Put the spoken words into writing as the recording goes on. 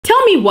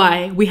me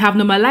why we have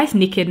normalized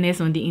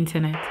nakedness on the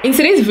internet. In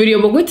today's video,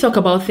 we're going to talk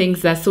about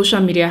things that social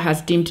media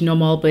has deemed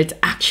normal, but it's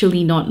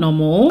actually not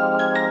normal.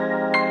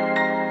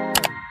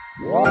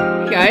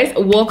 Guys,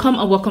 welcome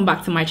and welcome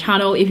back to my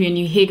channel. If you're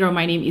new, hey girl,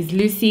 my name is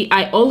Lucy.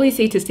 I always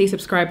say to stay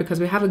subscribed because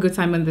we have a good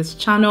time on this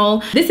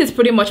channel. This is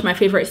pretty much my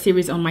favorite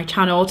series on my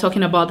channel,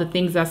 talking about the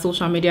things that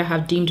social media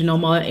have deemed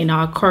normal in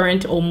our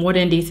current or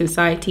modern day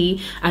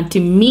society, and to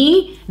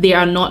me they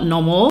are not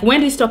normal. When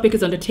this topic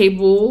is on the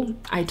table,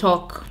 I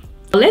talk.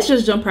 Let's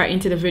just jump right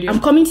into the video. I'm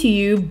coming to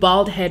you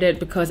bald-headed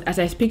because as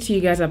I speak to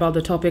you guys about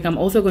the topic, I'm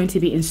also going to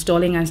be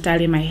installing and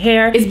styling my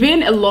hair. It's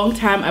been a long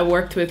time I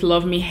worked with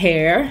Love Me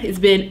Hair. It's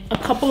been a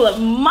couple of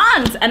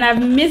months and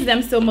I've missed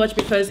them so much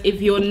because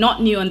if you're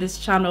not new on this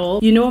channel,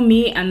 you know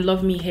me and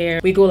Love Me Hair,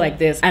 we go like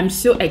this. I'm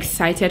so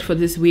excited for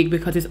this wig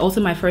because it's also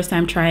my first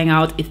time trying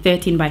out a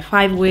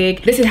 13x5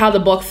 wig. This is how the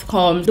box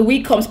comes. The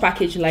wig comes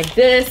packaged like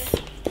this.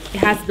 It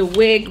has the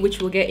wig,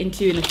 which we'll get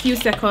into in a few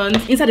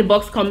seconds. Inside the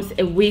box comes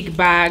a wig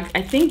bag.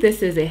 I think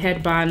this is a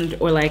headband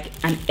or like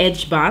an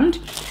edge band.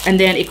 And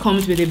then it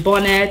comes with a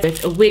bonnet,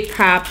 with a wig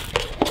cap,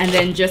 and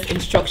then just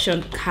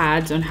instruction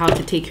cards on how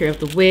to take care of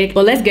the wig.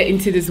 But let's get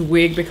into this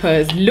wig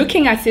because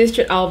looking at it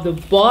straight out of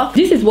the box,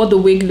 this is what the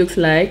wig looks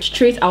like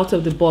straight out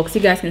of the box.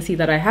 You guys can see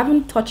that I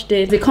haven't touched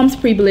it. It comes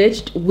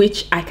pre-bleached,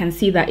 which I can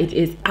see that it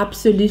is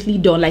absolutely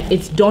done. Like,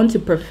 it's done to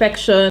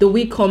perfection. The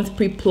wig comes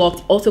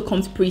pre-plucked, also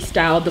comes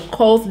pre-styled. The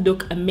curls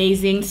look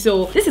amazing.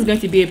 So this is going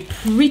to be a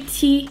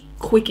pretty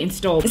quick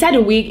install. Inside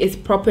the wig is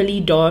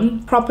properly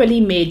done, properly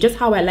made, just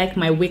how I like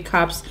my wig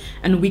caps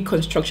and wig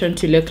construction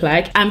to look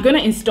like. I'm gonna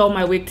install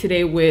my wig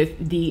today with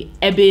the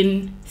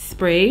ebony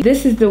spray.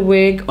 This is the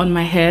wig on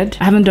my head.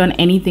 I haven't done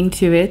anything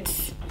to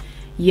it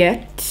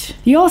yet.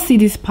 You all see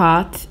this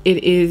part?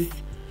 It is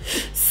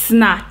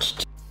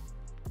snatched.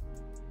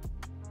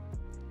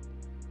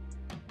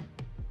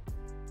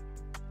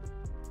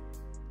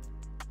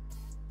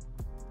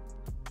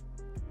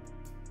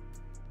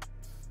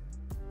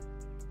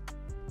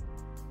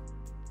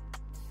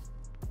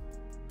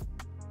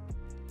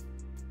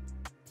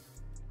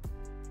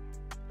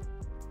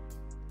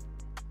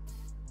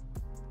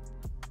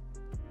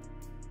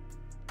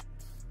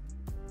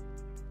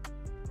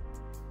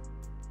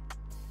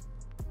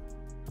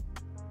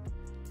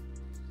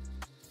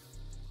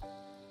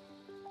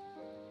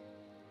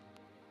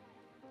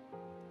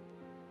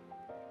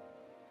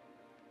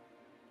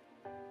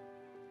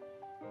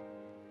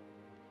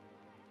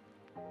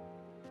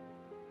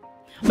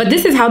 But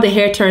this is how the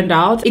hair turned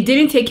out. It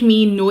didn't take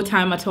me no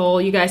time at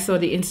all. You guys saw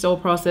the install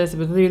process. It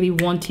was literally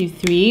 1, 2,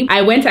 3.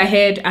 I went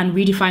ahead and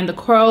redefined the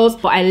curls,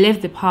 but I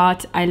left the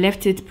part. I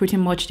left it pretty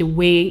much the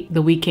way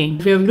the wig came.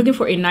 If you're looking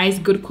for a nice,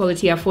 good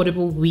quality,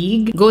 affordable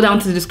wig, go down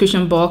to the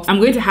description box. I'm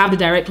going to have the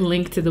direct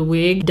link to the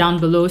wig down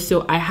below.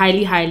 So I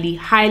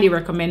highly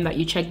recommend that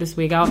you check this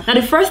wig out. Now,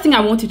 the first thing I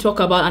want to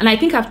talk about, and I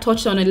think I've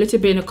touched on a little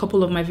bit in a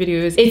couple of my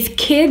videos, it's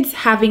kids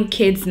having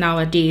kids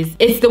nowadays.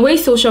 It's the way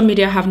social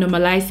media have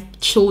normalized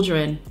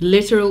children,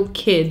 literal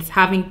kids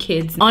having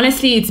kids.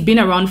 Honestly, it's been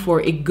around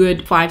for a good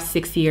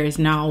 5-6 years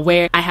now,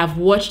 where I have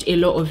watched a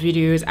lot of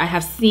videos. I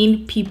have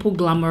seen people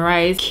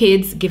glamorize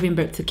kids giving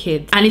birth to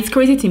kids, and it's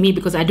crazy to me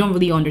because I don't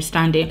really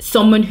understand it.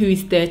 Someone who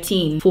is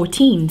 13,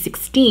 14,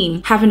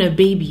 16 having a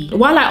baby.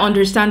 While I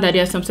understand that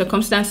there are some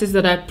circumstances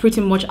that are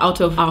pretty much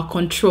out of our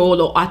control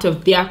or out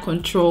of their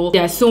control,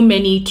 there are so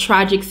many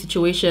tragic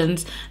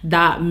situations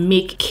that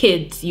make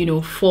kids, you know,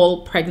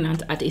 fall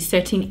pregnant at a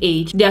certain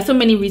age. There are so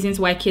many reasons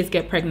why kids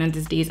get pregnant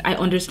these days. I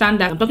understand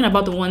that. I'm talking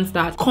about the ones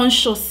that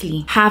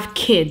consciously have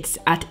kids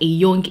at a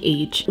young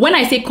age. When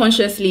I say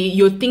consciously,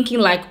 you're thinking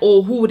like,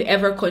 oh, who would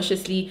ever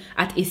consciously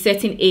at a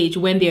certain age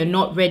when they're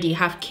not ready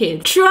have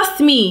kids?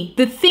 Trust me,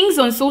 the things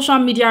on social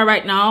media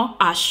right now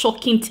are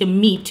shocking to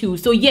me too.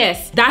 So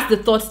yes, that's the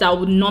thoughts that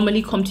would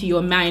normally come to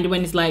your mind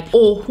when it's like,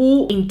 oh,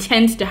 who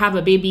intends to have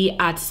a baby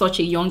at such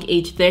a young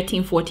age,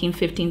 13, 14,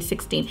 15,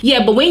 16?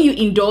 Yeah, but when you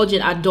indulge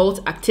in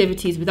adult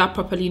activities without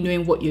properly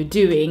knowing what you're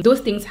doing,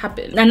 those things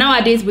happen. And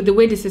nowadays, with the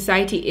way the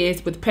society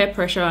is, with peer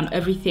pressure and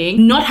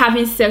everything, not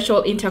having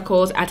sexual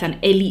intercourse at an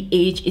early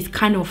age is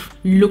kind of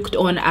looked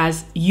on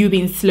as you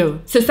being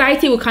slow.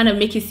 Society will kind of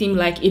make it seem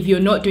like if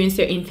you're not doing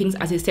certain things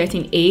at a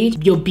certain age,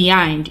 you're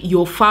behind,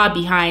 you're far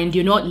behind,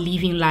 you're not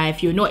living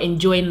life, you're not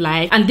enjoying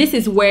life. And this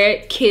is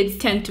where kids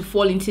tend to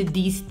fall into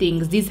these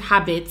things, these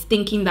habits,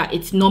 thinking that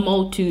it's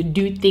normal to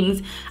do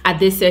things at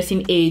this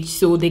certain age,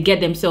 so they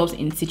get themselves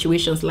in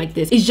situations like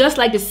this. It's just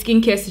like the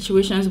skincare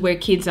situations where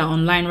kids are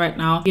online right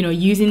now, you know,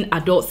 using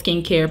adult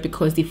skincare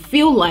because they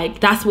feel like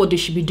that's what they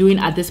should be doing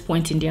at this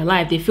point in their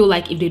life. They feel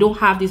like if they don't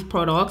have these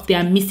products, they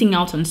are missing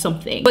out on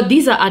something. But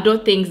these are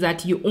adult things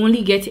that you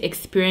only get to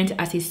experience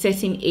at a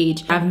certain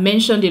age. I've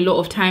mentioned a lot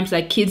of times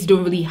like kids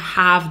don't really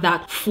have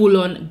that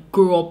full-on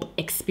grow-up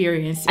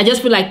experience. I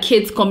just feel like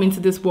kids come into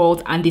this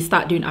world and they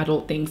start doing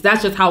adult things.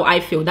 That's just how I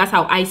feel. That's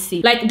how I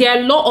see. Like, there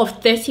are a lot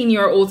of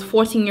 13-year-olds,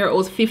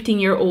 14-year-olds,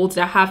 15-year-olds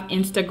that have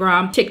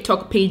Instagram,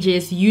 TikTok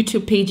pages,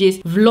 YouTube pages,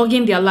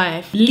 vlogging their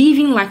life,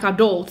 living like adults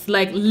adults,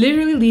 like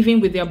literally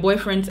living with their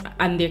boyfriends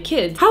and their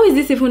kids. How is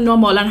this even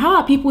normal? And how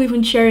are people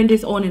even sharing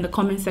this on in the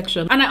comment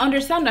section? And I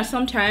understand that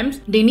sometimes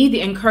they need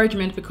the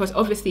encouragement because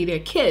obviously they're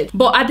kids.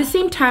 But at the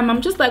same time,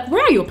 I'm just like,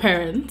 where are your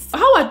parents?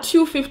 How are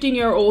two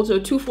 15-year-olds or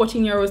two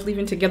 14-year-olds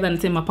living together in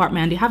the same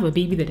apartment and they have a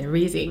baby that they're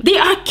raising? They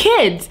are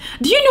kids.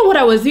 Do you know what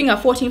I was doing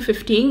at 14,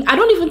 15? I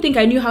don't even think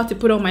I knew how to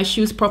put on my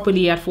shoes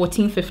properly at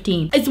 14,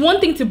 15. It's one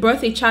thing to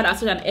birth a child at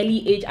such an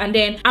early age, and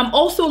then I'm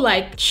also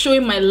like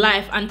showing my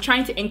life and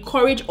trying to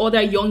encourage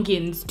other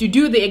youngins to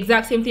do the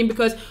exact same thing,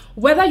 because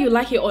whether you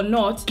like it or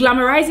not,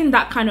 glamorizing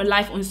that kind of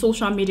life on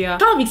social media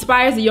kind of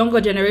inspires the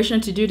younger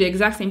generation to do the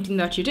exact same thing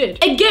that you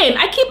did. Again,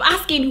 I keep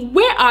asking,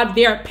 where are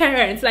their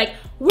parents? Like,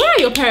 where are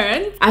your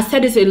parents? I've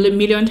said this a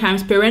million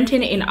times,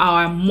 parenting in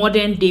our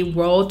modern day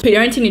world,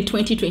 parenting in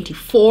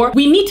 2024,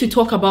 we need to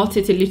talk about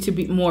it a little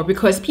bit more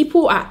because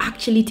people are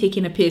actually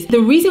taking a piss.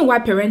 The reason why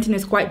parenting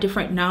is quite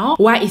different now,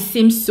 why it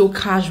seems so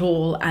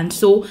casual and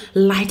so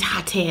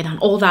lighthearted and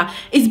all that,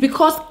 is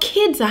because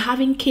kids are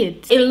having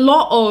kids. A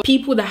lot of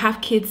people that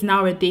have kids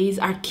nowadays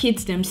are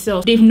kids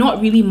themselves. They've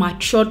not really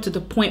matured to the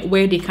point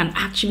where they can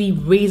actually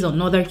raise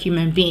another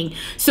human being.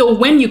 So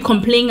when you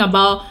complain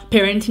about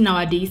parenting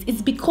nowadays,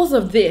 it's because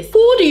of this.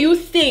 Who do you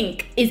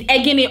think is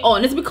egging it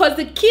on? It's because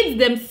the kids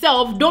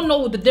themselves don't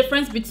know the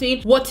difference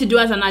between what to do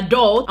as an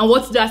adult and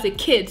what to do as a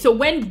kid. So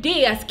when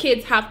they as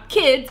kids have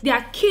kids,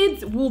 their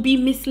kids will be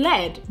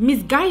misled,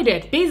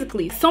 misguided,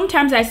 basically.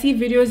 Sometimes I see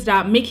videos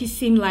that make it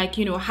seem like,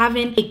 you know,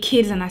 having a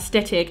kid is an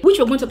aesthetic, which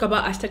we're going to talk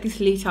about aesthetics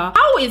later.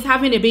 How is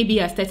having a baby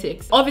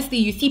aesthetics? Obviously,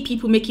 you see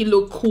people make it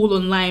look cool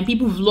online.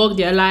 People vlog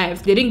their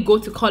lives. They didn't go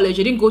to college.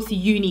 They didn't go to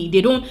uni.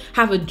 They don't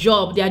have a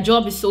job. Their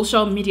job is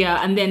social media,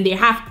 and then they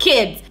have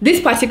kids.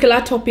 This particular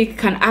topic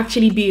can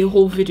actually be a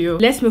whole video.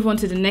 Let's move on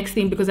to the next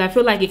thing because I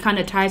feel like it kind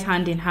of ties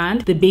hand in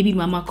hand, the baby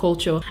mama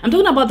culture. I'm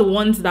talking about the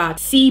ones that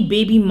see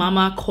baby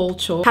mama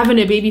culture, having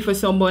a baby for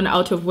someone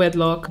out of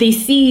wedlock. They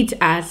see it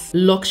as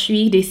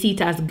luxury, they see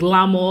it as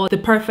glamour, the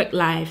perfect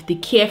life, the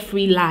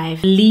carefree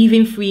life,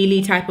 living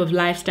freely type of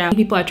lifestyle.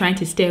 People are trying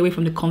to stay away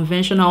from the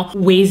conventional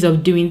ways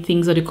of doing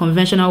things or the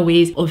conventional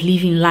ways of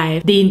living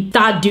life. They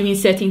start doing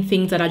certain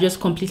things that are just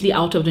completely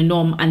out of the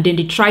norm, and then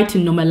they try to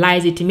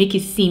normalize it to make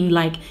it seem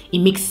like it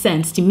makes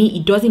sense. To me,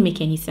 it doesn't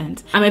make any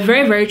sense. I'm a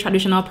very, very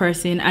traditional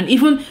person, and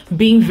even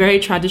being very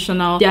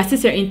traditional, there are still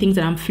certain things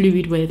that I'm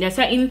fluid with. There are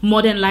certain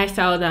modern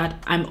lifestyle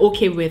that I'm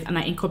okay with and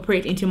I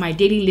incorporate into my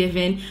daily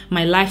living,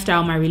 my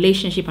lifestyle, my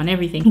relationship and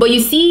everything. But you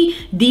see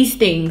these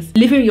things,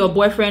 living with your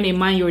boyfriend, a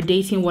man you're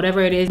dating,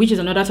 whatever it is, which is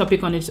another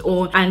topic on its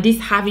own, and this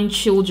having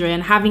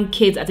children, having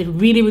kids at a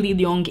really, really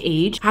young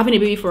age, having a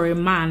baby for a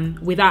man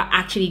without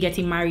actually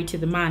getting married to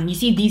the man. You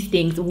see, these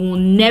things will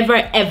never,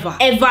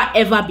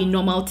 ever be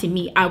normal to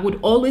me. I would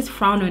always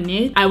frown on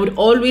it. I would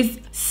always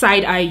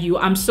side eye you.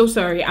 I'm so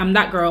sorry, I'm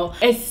that girl.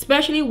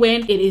 Especially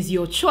when it is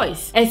your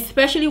choice,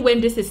 especially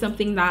when this is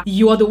something that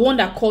you are the one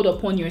that called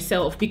upon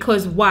yourself.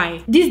 Because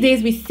why? These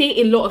days we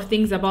say a lot of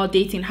things about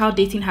dating, how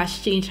dating has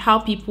changed, how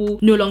people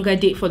no longer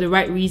date for the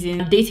right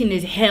reason. Dating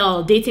is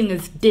hell, dating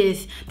is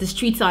this, the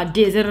streets are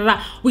this, blah, blah,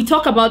 blah. We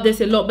talk about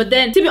this a lot, but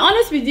then to be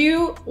honest with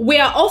you, we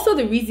are also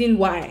the reason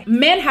why.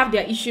 Men have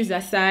their issues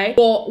aside,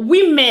 but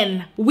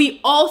women, we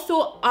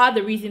also are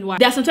the reason why.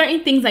 There are some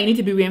certain things that you need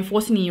to be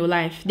reinforcing in your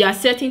life. There are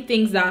certain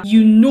things that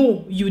you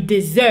know you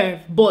deserve,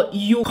 but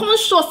you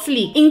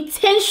consciously,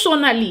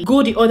 intentionally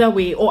go the other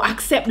way or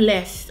accept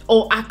less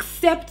or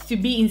accept to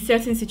be in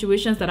certain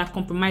situations that are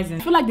compromising.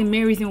 I feel like the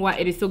main reason why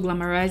it is so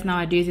glamorized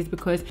nowadays is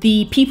because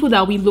the people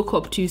that we look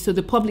up to, so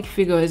the public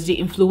figures, the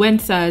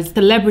influencers,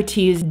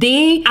 celebrities,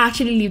 they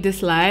actually live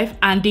this life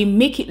and they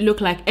make it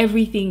look like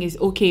everything is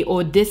okay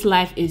or this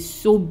life is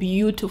so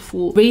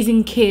beautiful.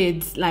 Raising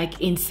kids like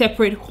in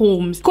separate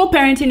homes.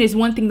 Co-parenting is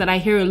one thing that I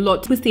hear a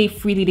lot. People say it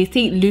freely, they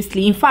say it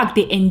loosely. In fact,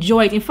 they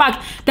enjoy it. In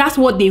fact, that's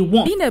what they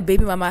want. Being a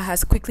baby mama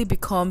has quickly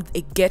become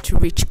a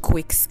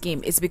get-rich-quick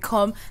scheme. It's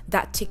become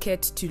that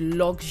ticket to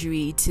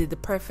luxury, to the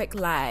perfect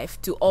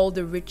life, to all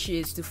the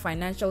riches, to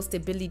financial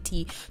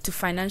stability, to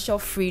financial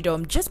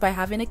freedom, just by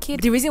having a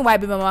kid. The reason why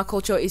baby mama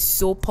culture is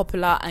so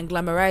popular and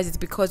glamorized is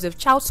because of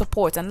child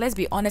support, and let's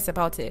be honest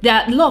about it. There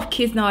are a lot of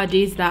kids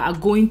nowadays that are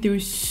going through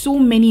so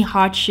many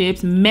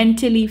hardships,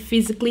 mentally,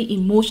 physically,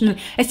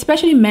 emotionally,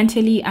 especially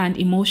mentally and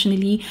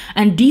emotionally,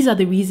 and these are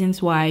the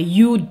reasons why.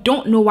 You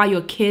don't know why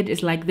your kid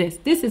is like this.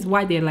 This is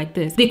why they're like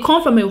this. They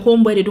come from a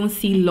home where they don't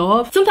see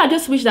love. Sometimes I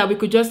just wish that we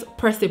could just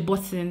press a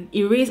button,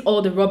 erase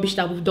all the rubbish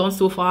that we've done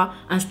so far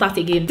and start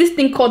again. This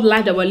thing called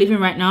life that we're living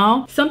right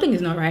now, something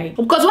is not right.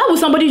 Because why would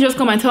somebody just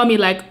come and tell me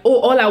like, oh,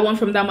 all I want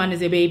from that man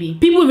is a baby?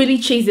 People really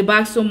chase the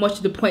bag so much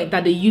to the point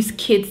that they use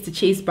kids to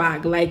chase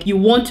bag. Like, you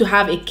want to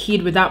have a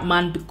kid with that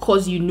man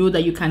because you know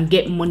that you can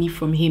get money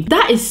from him.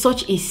 That is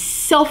such a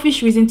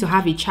selfish reason to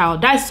have a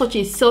child. That is such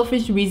a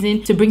selfish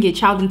reason to bring a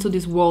child into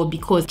this world,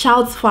 because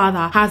child's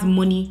father has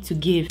money to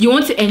give. You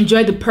want to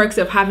enjoy the perks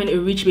of having a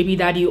rich baby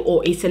daddy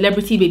or a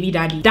celebrity baby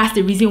daddy. That's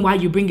the reason why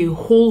you bring a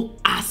whole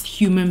ass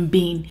human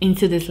being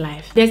into this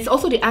life. There's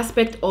also the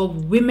aspect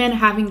of women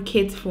having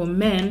kids for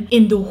men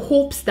in the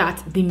hopes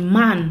that the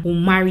man will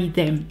marry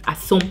them at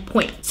some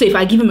point. So if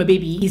I give him a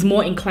baby, he's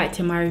more inclined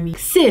to marry me.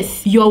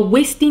 Sis, you're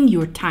wasting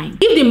your time.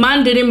 If the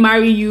man didn't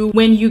marry you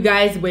when you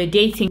guys were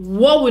dating,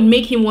 what would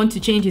make him want to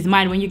change his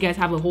mind when you guys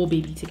have a whole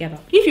baby together?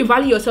 If you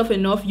value yourself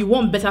enough, you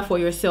want better for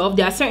yourself,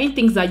 there are certain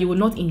things that you will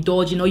not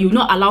indulge in or you will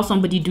not allow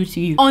somebody to do to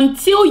you.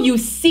 Until you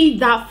see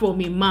that from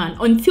a man,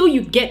 until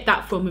you get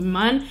that from a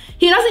man,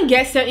 he doesn't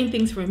get certain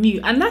things from you,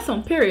 and that's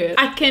on period.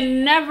 I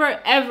can never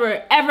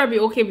ever be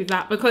okay with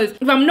that, because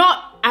if I'm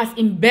not as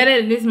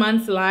embedded in this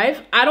man's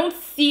life, I don't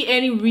see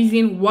any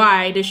reason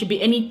why there should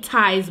be any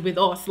ties with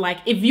us. Like,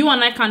 if you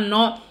and I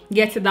cannot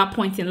get to that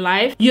point in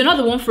life, you're not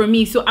the one for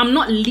me. So I'm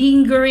not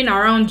lingering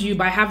around you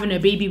by having a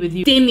baby with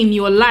you, staying in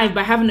your life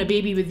by having a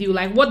baby with you.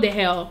 Like, what the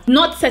hell?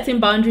 Not setting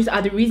boundaries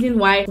are the reason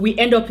why we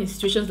end up in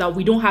situations that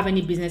we don't have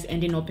any business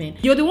ending up in.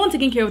 You're the one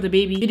taking care of the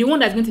baby, you're the one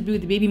that's going to be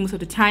with the baby most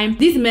of the time.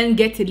 These men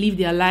get to live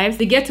their lives,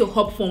 they get to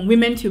hop from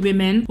women to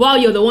women while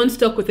you're the one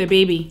stuck with a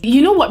baby.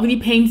 You know what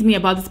really pains me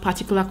about this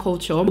particular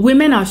culture?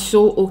 Women are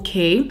so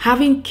okay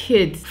having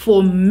kids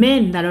for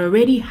men that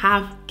already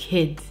have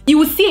kids. You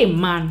will see a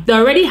man that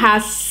already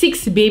has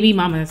 6 baby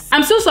mamas.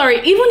 I'm so sorry,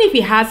 even if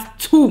he has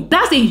 2,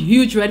 that's a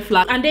huge red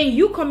flag. And then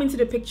you come into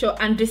the picture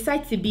and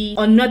decide to be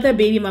another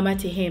baby mama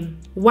to him.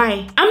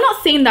 Why? I'm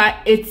not saying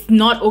that it's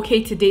not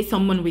okay to date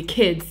someone with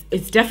kids.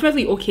 It's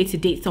definitely okay to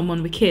date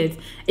someone with kids.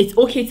 It's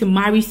okay to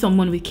marry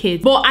someone with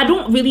kids. But I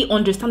don't really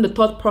understand the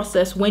thought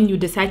process when you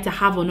decide to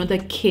have another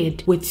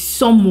kid with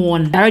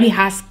someone that already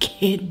has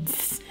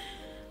kids.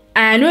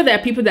 I know there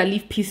are people that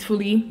live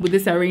peacefully with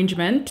this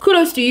arrangement.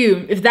 Kudos to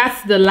you if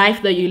that's the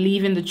life that you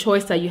live in, the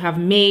choice that you have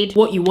made,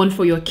 what you want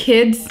for your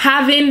kids.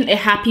 Having a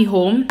happy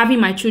home, having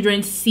my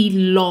children see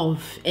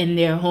love in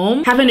their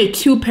home, having a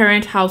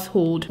 2-parent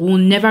household will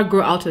never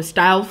grow out of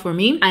style for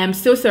me. I am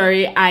so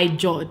sorry, I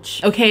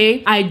judge,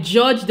 okay? I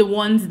judge the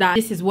ones that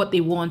this is what they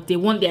want. They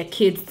want their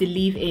kids to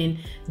live in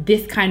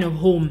this kind of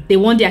home. They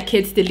want their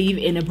kids to live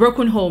in a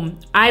broken home.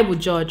 I will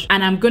judge,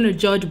 and I'm gonna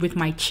judge with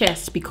my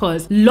chest,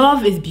 because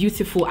love is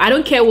beautiful. I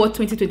don't care what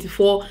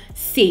 2024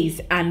 says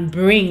and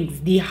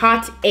brings, the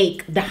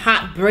heartache, the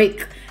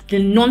heartbreak, the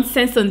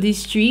nonsense on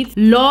these streets.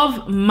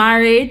 Love,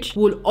 marriage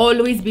will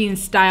always be in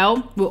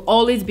style, will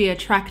always be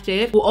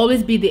attractive, will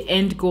always be the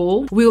end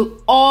goal,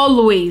 will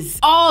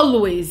always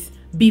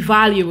be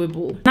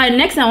valuable. Now, the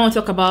next thing I want to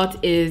talk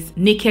about is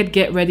naked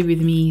get ready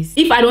with me's.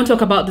 If I don't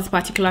talk about this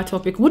particular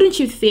topic, wouldn't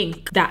you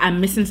think that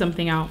I'm missing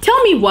something out?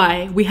 Tell me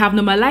why we have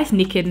normalized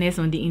nakedness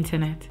on the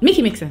internet. Make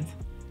it make sense.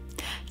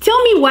 Tell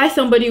me why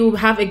somebody will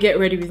have a get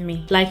ready with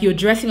me. Like, you're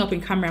dressing up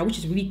in camera, which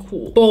is really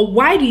cool. But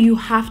why do you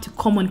have to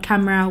come on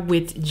camera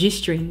with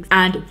G-strings?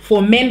 And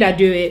for men that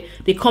do it,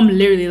 they come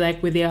literally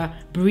like with their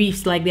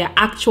briefs, like their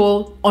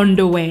actual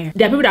underwear.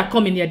 There are people that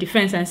come in their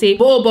defense and say,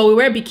 oh, but we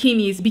wear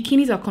bikinis.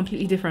 Bikinis are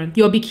completely different.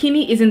 Your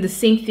bikini isn't the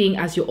same thing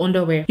as your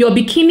underwear. Your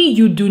bikini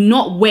you do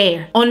not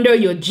wear under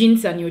your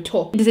jeans and your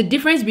top. There's a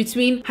difference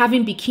between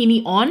having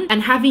bikini on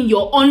and having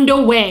your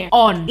underwear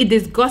on. It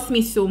disgusts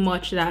me so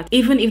much that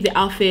even if the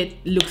outfit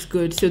looks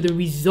good, so the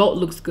result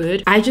looks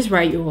good, I just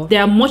write you off.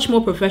 There are much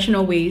more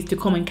professional ways to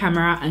come on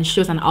camera and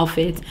show an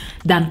outfit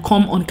than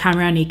come on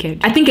camera naked.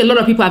 I think a lot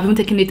of people have even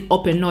taken it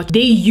up a notch. They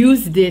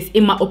use this,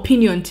 in my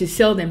opinion, to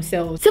sell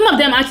themselves. Some of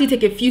them actually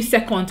take a few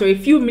seconds or a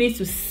few minutes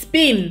to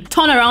spin,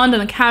 turn around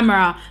on the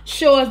camera,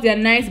 show us their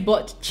nice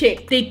butt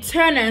cheek. They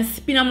turn and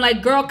spin. I'm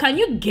like, girl, can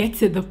you get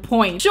to the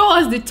point? Show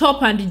us the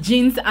top and the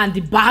jeans and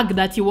the bag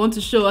that you want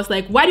to show us.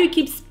 Like, why do you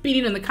keep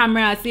spinning on the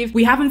camera as if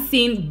we haven't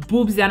seen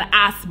boobs and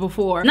ass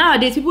before?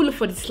 Nowadays, people look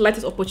for the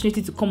slightest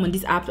opportunity to come on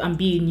this app and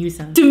be a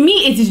nuisance. To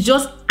me, it is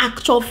just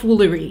actual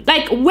foolery.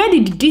 Like, where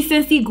did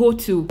decency go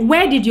to?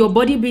 Where did your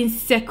body being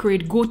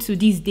sacred go to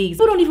these days?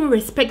 People don't even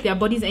respect their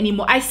bodies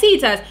anymore. I see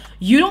it as,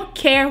 you don't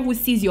care who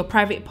sees your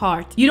private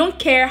part. You don't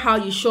care how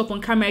you show up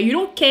on camera. You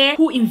don't care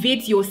who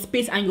invades your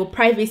space and your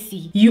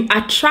privacy. You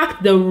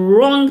attract the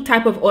wrong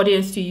type of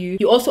audience to you.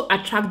 You also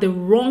attract the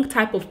wrong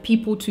type of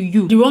people to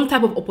you. The wrong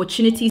type of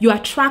opportunities. You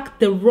attract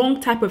the wrong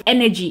type of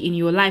energy in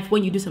your life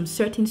when you do some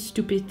certain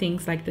stupid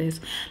things like this.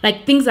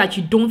 Like things that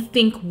you don't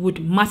think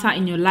would matter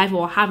in your life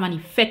or have an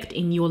effect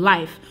in your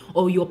life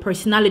or your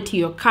personality,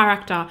 your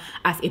character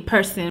as a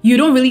person. You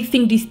don't really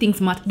think these things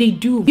matter. They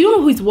do. You don't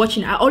know who is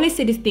watching. I always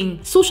say this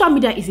thing. Social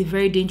media is a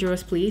very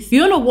dangerous place.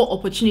 You don't know what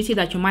opportunity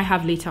that you might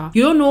have later.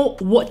 You don't know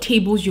what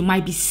tables you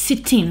might be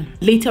sitting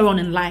later on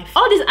in life.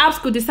 All these apps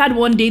could decide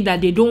one day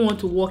that they don't want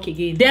to work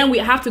again. Then we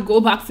have to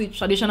go back to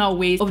traditional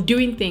ways of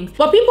doing things.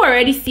 But people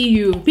already see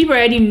you. People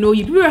already know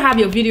you. People have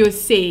your videos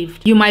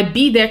saved. You might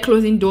be there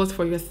closing doors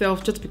for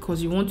yourself just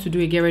because you want to do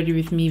a get ready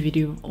with me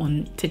video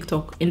on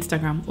TikTok,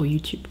 Instagram, or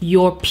YouTube.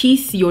 Your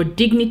peace, your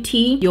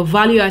dignity, your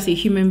value as a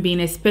human being,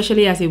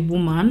 especially as a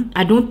woman,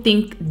 I don't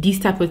think these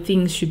type of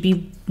things should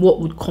be what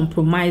would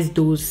compromise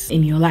those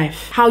in your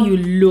life. How you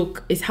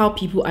look is how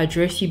people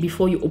address you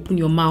before you open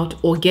your mouth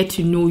or get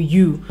to know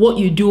you. What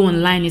you do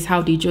online is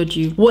how they judge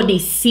you. What they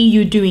see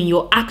you doing,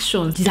 your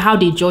actions, is how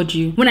they judge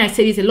you. When I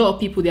say this, a lot of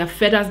people, their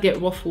feathers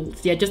get ruffled.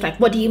 They're just like,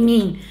 what do you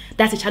mean?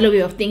 That's a shallow way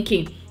of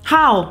thinking.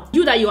 How?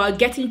 You that you are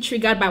getting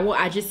triggered by what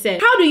I just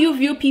said. How do you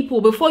view people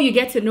before you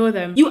get to know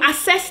them? You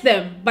assess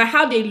them by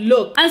how they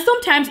look. And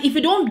sometimes if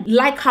you don't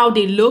like how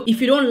they look,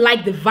 if you don't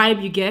like the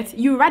vibe you get,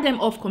 you write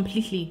them off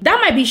completely. That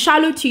might be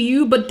shallow to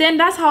you, but then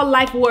that's how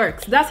life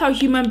works. That's how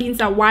human beings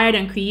are wired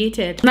and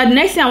created. Now, the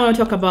next thing I want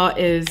to talk about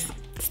is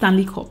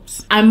Stanley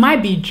Cups. I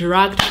might be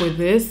dragged for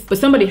this, but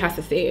somebody has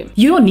to say it.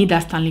 You don't need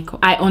that Stanley Cup.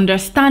 I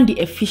understand the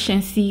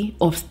efficiency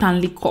of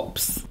Stanley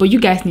Cups, but you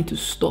guys need to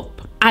stop.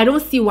 I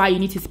don't see why you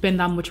need to spend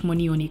that much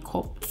money on a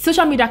cup.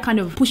 Social media kind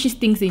of pushes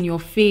things in your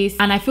face,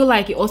 and I feel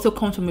like it also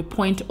comes from a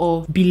point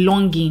of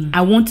belonging.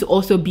 I want to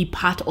also be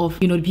part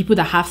of, you know, the people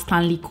that have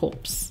Stanley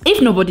Cups.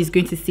 If nobody's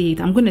going to say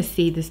it, I'm going to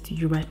say this to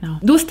you right now.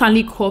 Those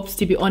Stanley Cups,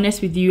 to be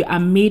honest with you, are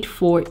made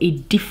for a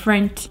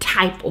different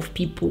type of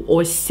people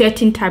or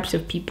certain types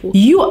of people.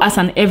 You as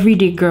an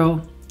everyday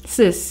girl,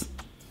 sis,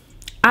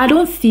 I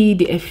don't see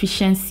the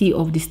efficiency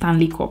of the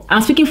Stanley Cup.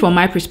 I'm speaking from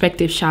my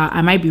perspective, Sha.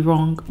 I might be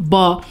wrong,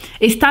 but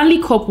a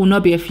Stanley Cup will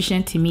not be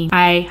efficient to me.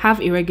 I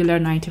have a regular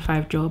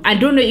 9-to-5 job. I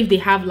don't know if they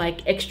have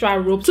like extra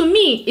rope. To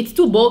me, it's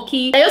too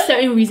bulky. There are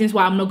certain reasons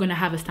why I'm not going to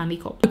have a Stanley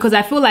Cup, because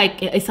I feel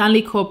like a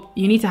Stanley Cup,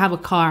 you need to have a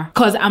car,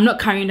 because I'm not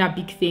carrying that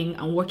big thing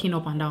and walking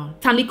up and down.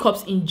 Stanley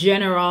Cups in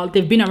general,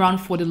 they've been around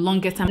for the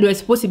longest time. They were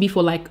supposed to be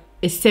for like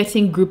a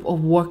certain group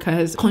of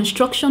workers,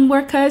 construction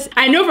workers.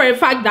 I know for a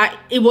fact that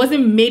it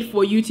wasn't made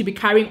for you to be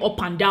carrying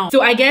up and down.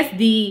 So I guess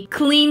the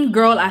clean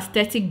girl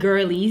aesthetic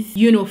girlies,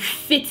 you know,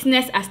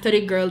 fitness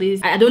aesthetic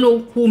girlies, I don't know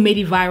who made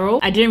it viral.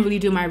 I didn't really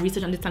do my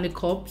research on the Stanley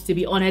Cups, to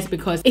be honest,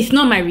 because it's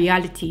not my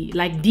reality.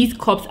 Like, these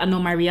cups are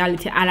not my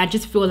reality, and I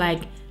just feel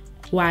like,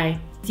 why?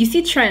 You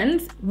see,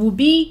 trends will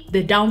be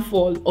the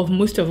downfall of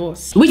most of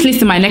us. Which leads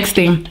to my next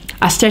thing,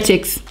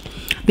 aesthetics.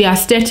 The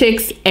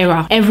aesthetics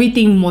era.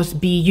 Everything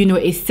must be, you know,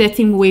 a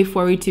certain way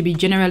for it to be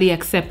generally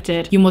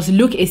accepted. You must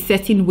look a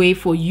certain way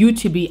for you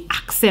to be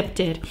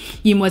accepted.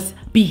 You must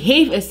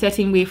behave a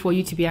certain way for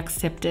you to be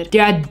accepted.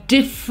 There are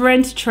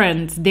different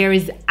trends. There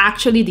is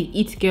actually the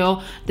it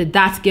girl, the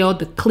that girl,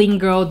 the clean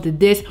girl, the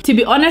this. To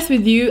be honest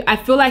with you, I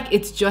feel like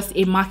it's just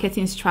a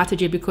marketing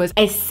strategy, because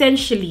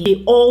essentially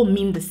they all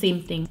mean the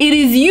same thing. It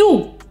is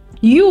you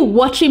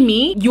watching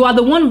me, you are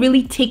the one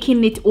really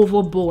taking it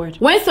overboard.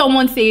 When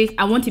someone says,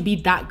 I want to be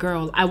that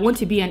girl, I want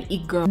to be an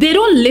it girl, they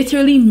don't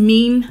literally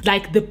mean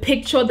like the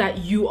picture that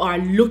you are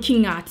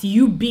looking at,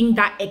 you being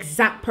that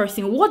exact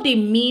person. What they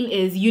mean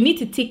is you need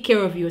to take care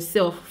of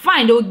yourself.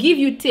 Fine, they'll give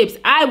you tips.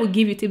 I will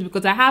give you tips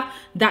because I have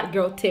that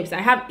girl tips.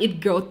 I have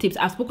it girl tips.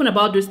 I've spoken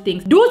about those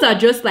things. Those are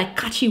just like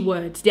catchy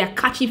words. They are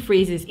catchy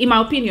phrases, in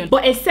my opinion.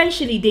 But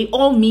essentially, they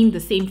all mean the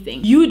same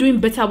thing. You doing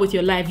better with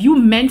your life, you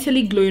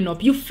mentally glowing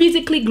up, you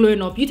physically glowing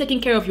up, you taking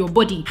care of your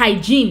body,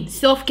 hygiene,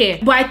 self-care.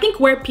 But I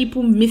think where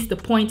people miss the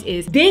point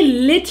is they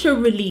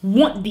literally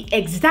want the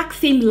exact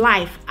same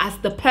life as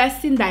the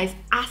person that is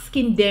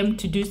asking them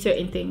to do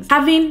certain things.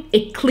 Having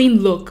a clean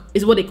look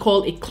is what they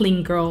call a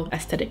clean girl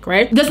aesthetic,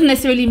 right? It doesn't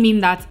necessarily mean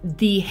that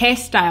the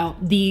hairstyle,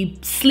 the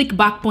slick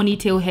back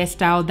ponytail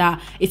hairstyle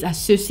that is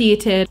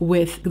associated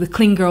with the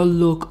clean girl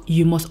look,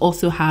 you must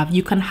also have.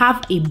 You can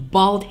have a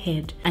bald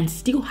head and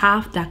still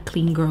have that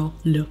clean girl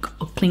look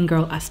or clean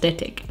girl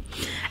aesthetic.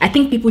 I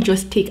think people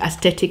just take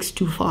aesthetics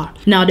too far.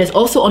 Now, there's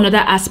also another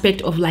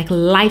aspect of like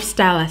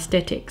lifestyle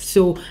aesthetics.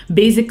 So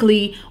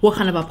basically, what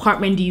kind of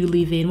apartment do you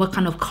live in? What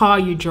kind of car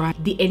you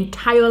drive? The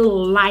entire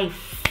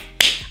life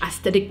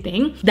aesthetic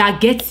thing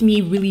that gets me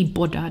really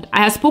bothered.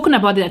 I have spoken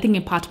about it, I think,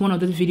 in part 1 of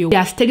this video. The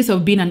aesthetics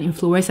of being an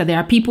influencer. There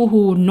are people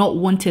who will not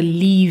want to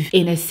live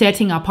in a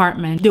certain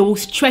apartment. They will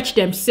stretch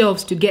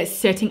themselves to get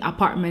certain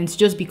apartments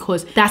just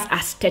because that's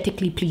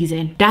aesthetically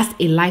pleasing. That's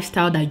a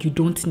lifestyle that you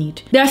don't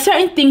need. There are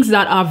certain things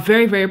that are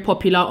very, very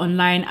popular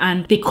online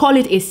and they call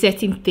it a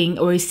certain thing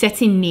or a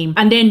certain name,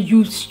 and then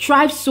you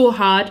strive so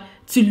hard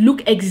to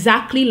look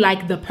exactly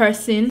like the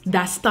person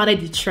that started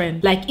the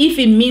trend. Like, if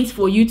it means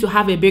for you to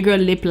have a bigger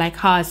lip like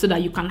hers so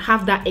that you can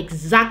have that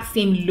exact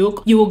same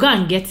look, you will go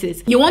and get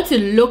it. You want to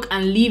look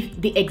and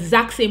live the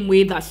exact same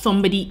way that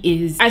somebody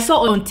is. I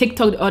saw on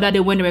TikTok the other day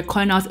when they were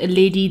calling out a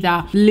lady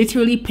that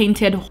literally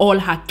painted all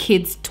her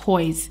kids'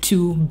 toys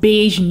to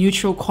beige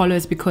neutral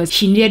colors because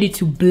she needed it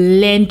to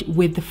blend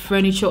with the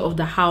furniture of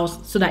the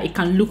house so that it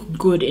can look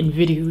good in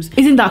videos.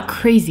 Isn't that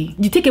crazy?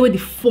 You take away the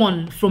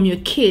fun from your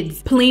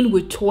kids playing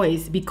with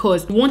toys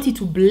because you want it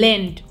to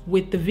blend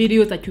with the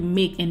videos that you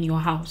make in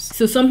your house.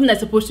 So something that's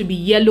supposed to be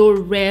yellow,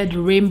 red,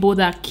 rainbow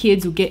that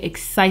kids will get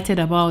excited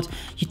about,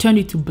 you turned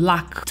it to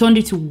black, turned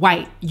it to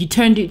white, you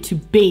turned it to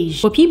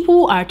beige. But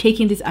people are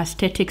taking this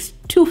aesthetics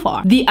too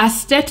far. The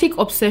aesthetic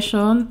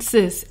obsession,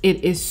 sis,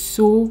 it is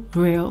so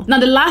real. Now,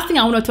 the last thing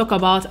I want to talk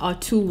about are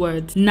 2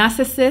 words: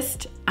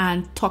 narcissist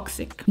and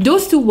toxic.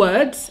 Those 2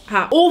 words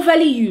are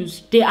overly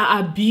used. They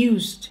are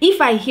abused. If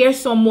I hear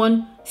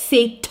someone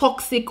say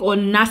toxic or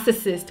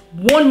narcissist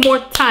one more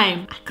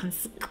time, I can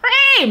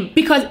scream,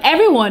 because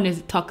everyone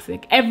is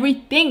toxic.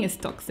 Everything is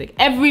toxic.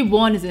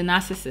 Everyone is a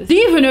narcissist. Do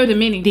you even know the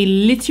meaning? They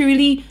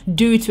literally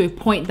do it to a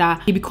point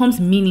that it becomes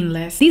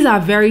meaningless. These are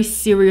very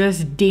serious,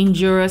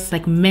 dangerous,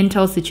 like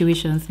mental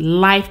situations,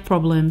 life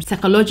problems,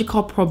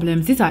 psychological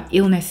problems. These are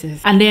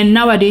illnesses. And then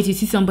nowadays you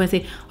see somebody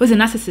say, oh, it's a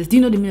narcissist. Do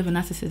you know the meaning of a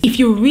narcissist? If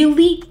you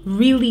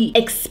really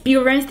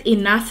experienced a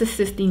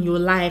narcissist in your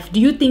life, do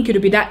you think it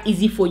would be that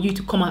easy for you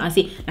to come out and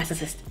say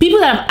narcissist? People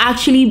that have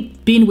actually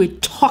been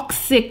with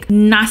toxic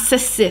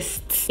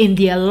narcissists in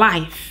their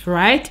life,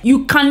 right?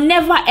 You can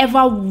never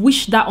ever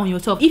wish that on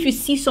yourself. If you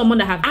see someone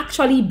that have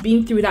actually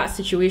been through that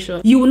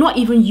situation, you will not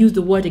even use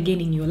the word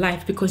again in your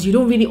life because you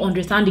don't really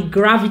understand the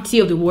gravity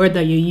of the word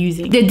that you're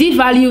using. They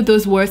devalue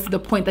those words to the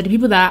point that the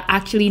people that are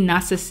actually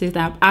narcissists,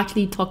 that are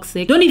actually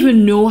toxic, don't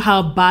even know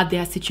how bad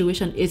their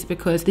situation is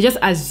because they just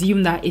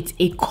assume that it's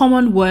a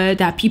common word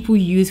that people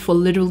use for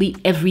literally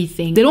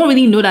everything. They don't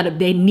really know that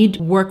they need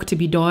work to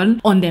be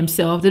done on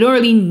themselves. They don't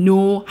really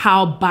know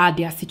how bad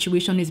their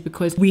situation is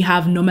because we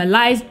have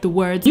normalized the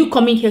words. You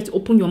coming here to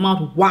open your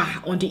mouth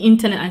on the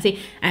internet and say,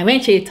 I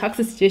went through a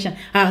toxic situation,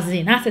 I was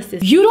a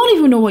narcissist. You don't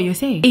even know what you're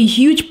saying. A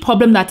huge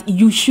problem that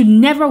you should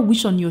never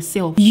wish on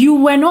yourself. You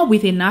were not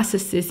with a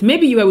narcissist.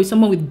 Maybe you were with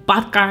someone with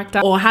bad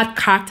character or had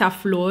character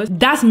flaws.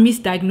 That's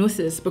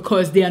misdiagnosis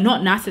because they are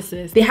not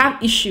narcissists. They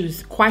have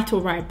issues, quite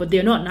alright, but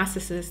they're not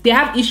narcissists. They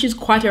have issues,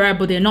 quite alright,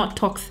 but they're not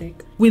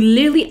toxic. We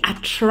literally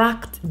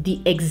attract the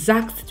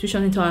exact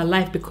situation into our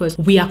life because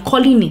we are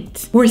calling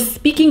it. We're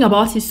speaking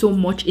about it so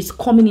much, it's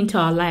coming into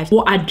our lives.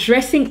 We're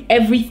addressing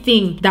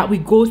everything that we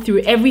go through,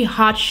 every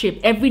hardship,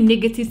 every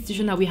negative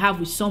situation that we have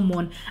with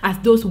someone as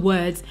those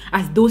words,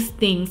 as those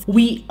things.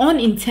 We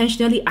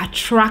unintentionally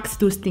attract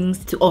those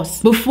things to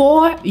us.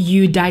 Before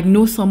you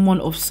diagnose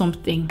someone of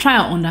something, try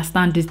and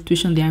understand the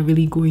situation they are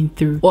really going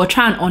through, or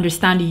try and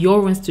understand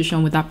your own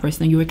situation with that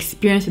person, your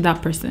experience with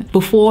that person,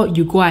 before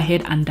you go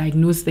ahead and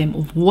diagnose them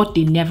of what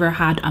they never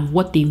had and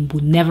what they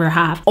would never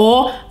have,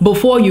 or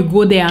before you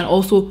go there and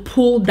also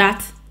pull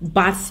that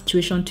bad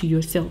situation to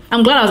yourself.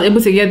 I'm glad I was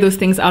able to get those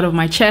things out of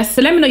my chest.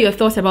 So let me know your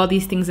thoughts about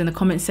these things in the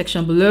comment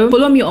section below.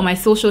 Follow me on my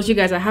socials. You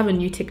guys, I have a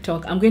new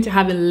TikTok. I'm going to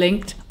have it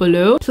linked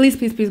below. Please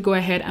go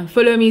ahead and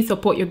follow me,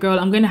 support your girl.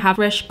 I'm going to have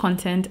fresh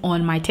content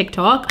on my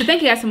TikTok. So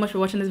thank you guys so much for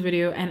watching this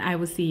video, and I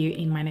will see you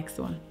in my next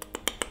one.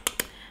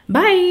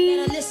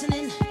 Bye.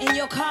 Listening in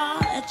your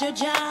car, at your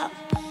job,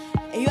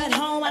 you at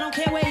home, I don't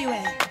care where you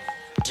at.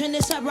 Turn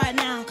this up right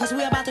now, cause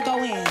we're about to go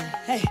in.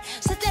 Hey,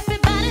 sit